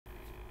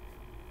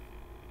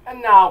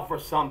And now for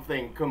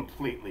something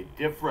completely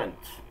different.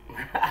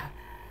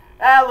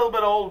 A little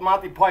bit of old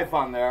Monty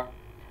Python there.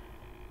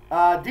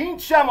 Dean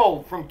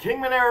Schemmel from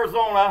Kingman,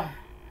 Arizona,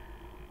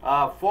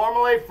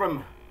 formerly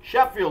from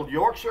Sheffield,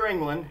 Yorkshire,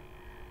 England.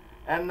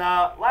 And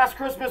last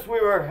Christmas we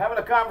were having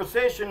a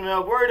conversation,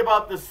 worried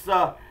about this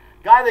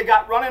guy they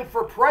got running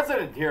for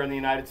president here in the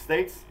United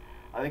States.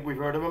 I think we've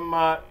heard of him.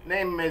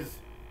 Name is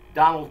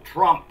Donald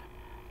Trump.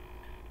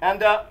 And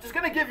just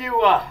going to give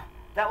you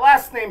that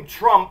last name,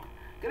 Trump.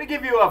 Going to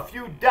give you a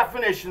few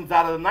definitions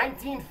out of the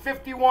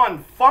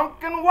 1951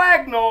 Funk and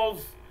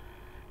Wagnalls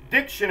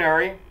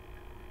dictionary.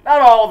 Not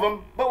all of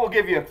them, but we'll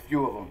give you a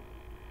few of them.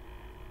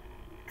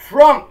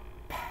 Trump.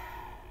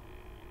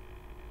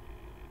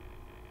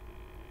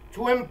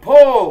 To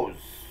impose.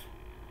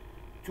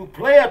 To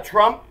play a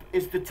trump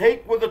is to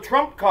take with a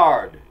trump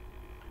card.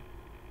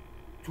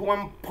 To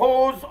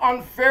impose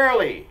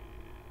unfairly.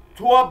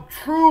 To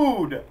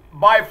obtrude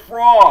by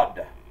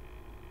fraud.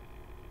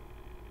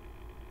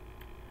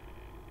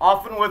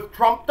 Often with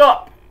trumped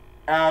up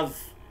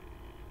as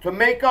to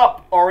make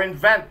up or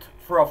invent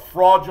for a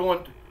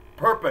fraudulent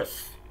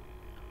purpose.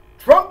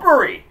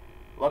 Trumpery.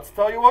 Let's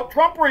tell you what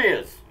trumpery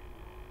is.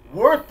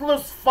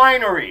 Worthless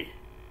finery.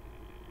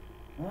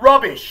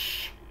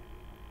 Rubbish.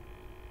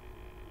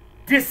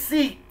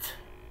 Deceit.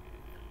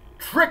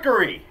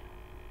 Trickery.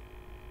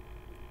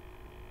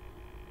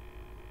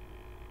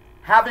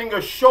 Having a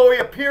showy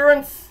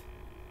appearance,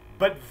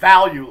 but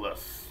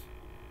valueless.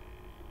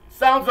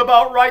 Sounds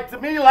about right to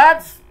me,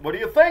 lads. What do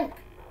you think?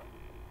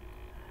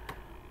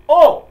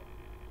 Oh,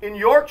 in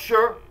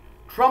Yorkshire,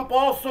 Trump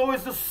also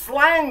is a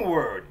slang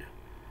word.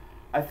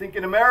 I think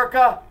in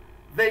America,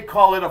 they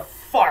call it a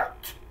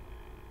fart.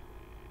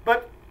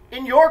 But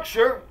in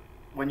Yorkshire,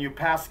 when you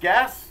pass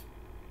gas,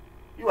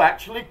 you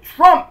actually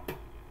trump.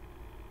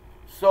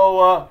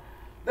 So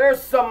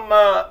there's some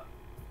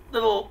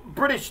little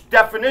British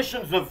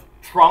definitions of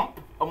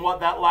Trump and what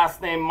that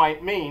last name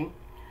might mean.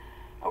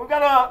 We've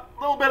got a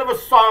little bit of a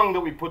song that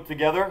we put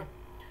together.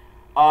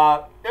 It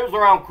was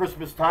around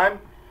Christmas time.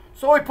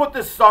 So we put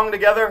this song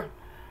together.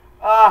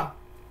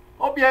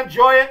 Hope you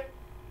enjoy it.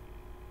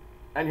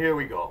 And here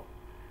we go.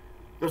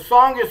 The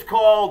song is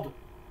called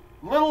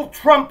Little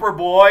Trumper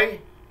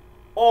Boy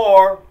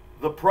or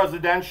The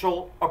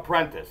Presidential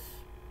Apprentice.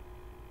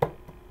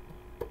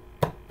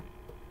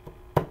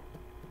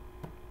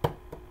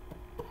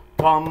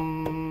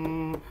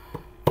 Come,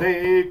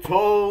 they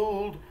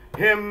told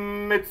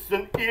him it's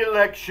an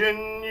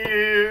election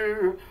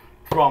year.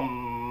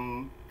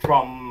 Trump,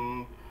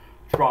 Trump,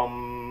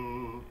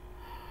 Trump.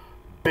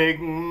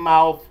 Big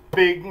mouth,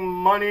 big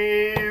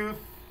money, you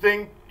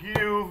think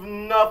you've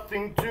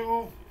nothing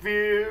to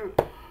fear.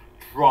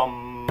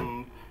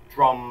 Trump,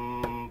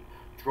 Trump,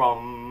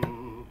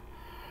 Trump.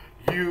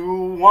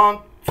 You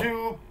want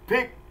to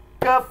pick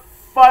a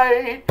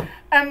fight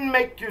and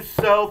make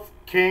yourself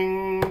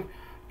king.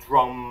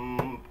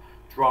 Trump,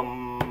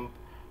 Trump,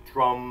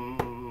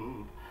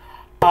 Trump.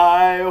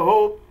 I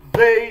hope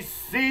they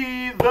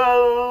see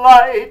the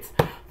light,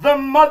 the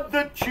mud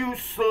that you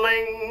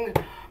sling,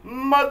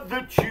 mud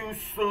that you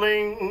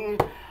sling.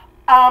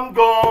 I'm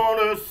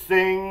gonna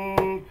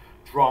sing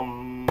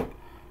Trump,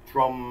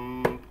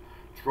 Trump,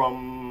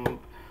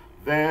 Trump.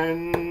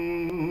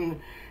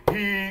 Then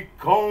he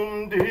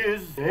combed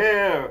his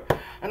hair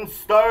and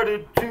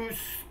started to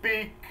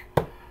speak.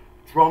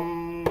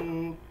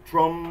 Trump,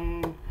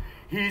 Trump,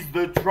 he's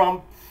the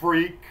Trump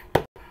freak.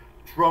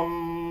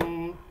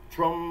 Trump,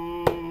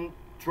 Trump,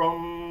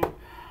 Trump.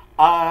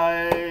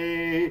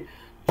 I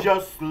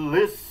just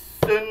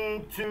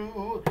listened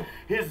to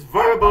his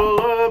verbal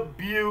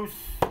abuse.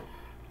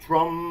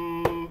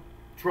 Trump,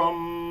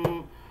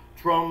 Trump,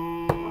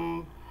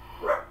 Trump.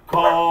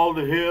 Called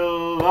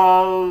Hill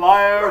a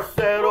liar,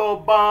 said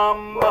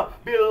Obama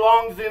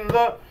belongs in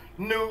the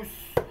noose.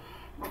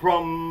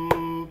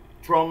 Trump,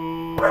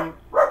 Trump,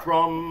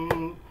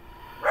 Trump.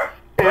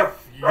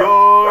 If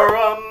you're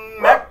a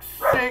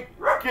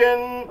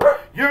Mexican,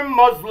 you're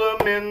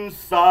Muslim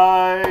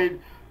inside.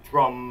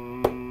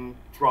 Trump,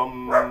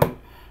 Trump,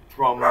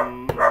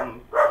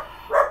 Trump.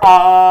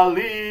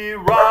 Ali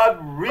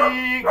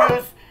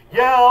Rodriguez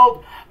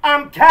yelled,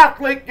 I'm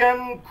Catholic,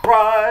 and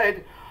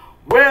cried,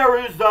 where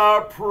is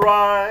our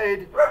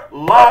pride?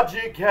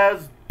 Logic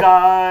has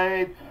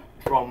died.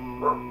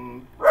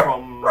 Trump,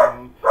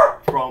 Trump,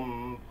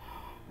 Trump.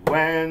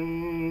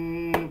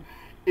 When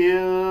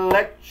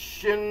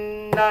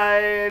election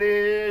night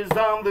is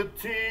on the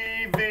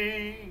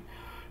TV,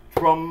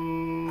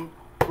 Trump,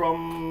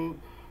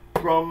 Trump,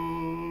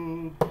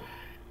 Trump.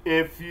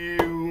 If you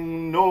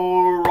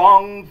know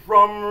wrong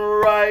from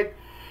right,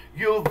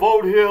 you'll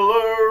vote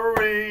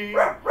Hillary.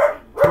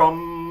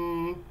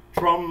 Trump,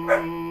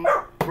 Trump,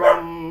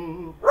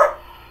 Trump.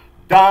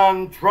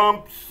 Don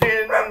Trump's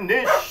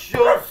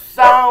initials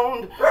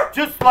sound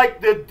just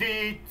like the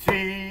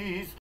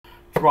DTs.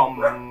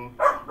 Trump,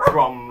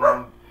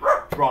 Trump,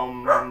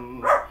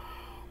 Trump.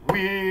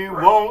 We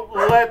won't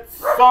let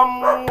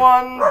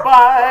someone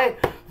buy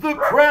the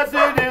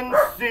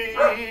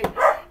presidency.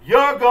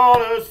 You're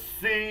gonna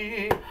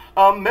see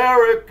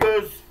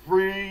America's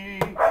free.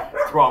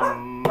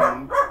 Trum,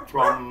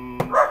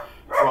 trum,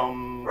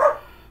 trum.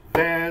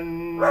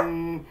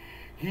 Then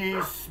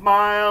he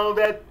smiled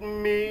at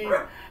me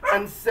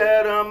and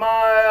said, am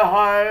I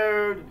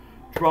hired?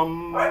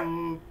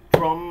 Trum,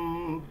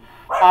 trum.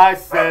 I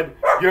said,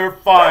 you're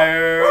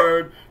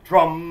fired.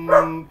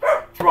 Trum,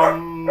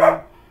 trum,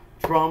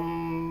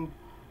 trum,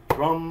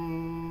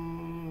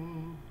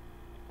 trum.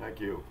 Thank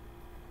you.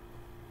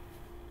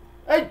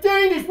 Hey,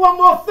 Dean, there's one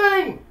more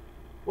thing.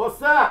 What's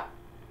that?